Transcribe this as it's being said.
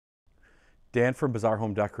Dan from Bazaar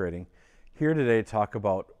Home Decorating, here today to talk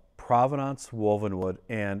about Provenance Woven Wood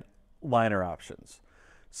and liner options.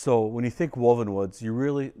 So when you think woven woods,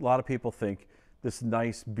 a lot of people think this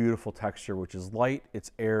nice, beautiful texture, which is light,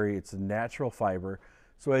 it's airy, it's a natural fiber.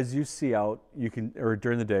 So as you see out, or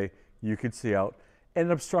during the day, you can see out, and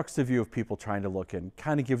it obstructs the view of people trying to look in,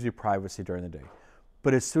 kind of gives you privacy during the day.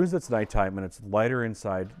 But as soon as it's nighttime and it's lighter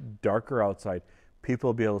inside, darker outside, people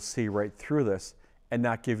will be able to see right through this and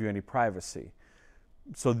not give you any privacy.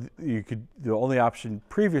 So the only option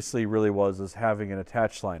previously really was having an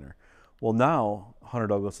attached liner. Well, now Hunter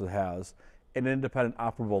Douglas has an independent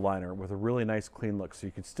operable liner with a really nice clean look. So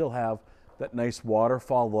you can still have that nice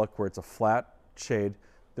waterfall look where it's a flat shade,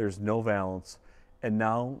 there's no valance. And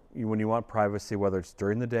now when you want privacy, whether it's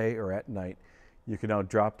during the day or at night, you can now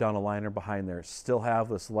drop down a liner behind there, still have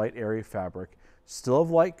this light airy fabric, still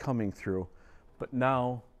have light coming through, but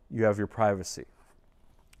now you have your privacy.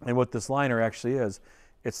 And what this liner actually is,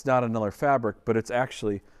 it's not another fabric, but it's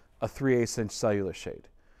actually a 3/8 inch cellulose shade.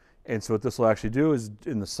 And so what this will actually do is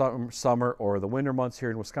in the summer or the winter months here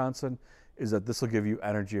in Wisconsin, is that this will give you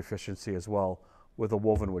energy efficiency as well with a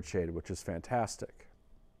woven wood shade, which is fantastic.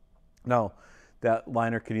 Now, that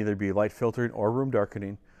liner can either be light filtering or room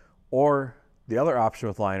darkening, or the other option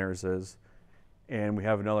with liners is, and we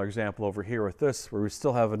have another example over here with this, where we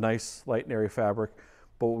still have a nice light and airy fabric,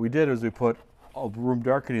 but what we did is we put a room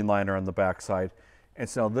darkening liner on the back side, and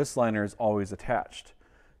so this liner is always attached.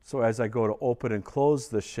 So as I go to open and close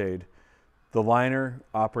this shade, the liner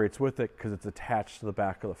operates with it because it's attached to the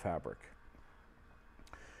back of the fabric.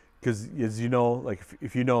 Because as you know, like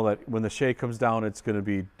if you know that when the shade comes down, it's going to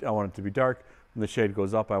be, I want it to be dark. When the shade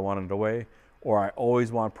goes up, I want it away. Or I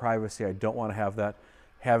always want privacy, I don't want to have that.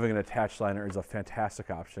 Having an attached liner is a fantastic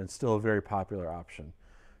option. It's still a very popular option.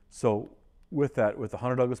 So with that, with the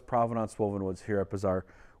Hunter Douglas Provenance Woven Woods here at Bazaar,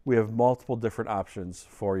 we have multiple different options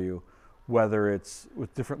for you, whether it's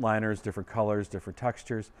with different liners, different colors, different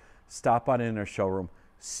textures. Stop on in our showroom,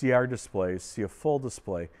 see our displays, see a full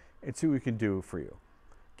display, and see what we can do for you.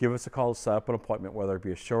 Give us a call to set up an appointment, whether it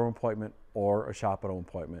be a showroom appointment or a shop at home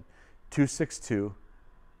appointment.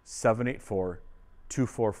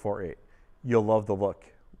 262-784-2448. You'll love the look.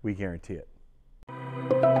 We guarantee it.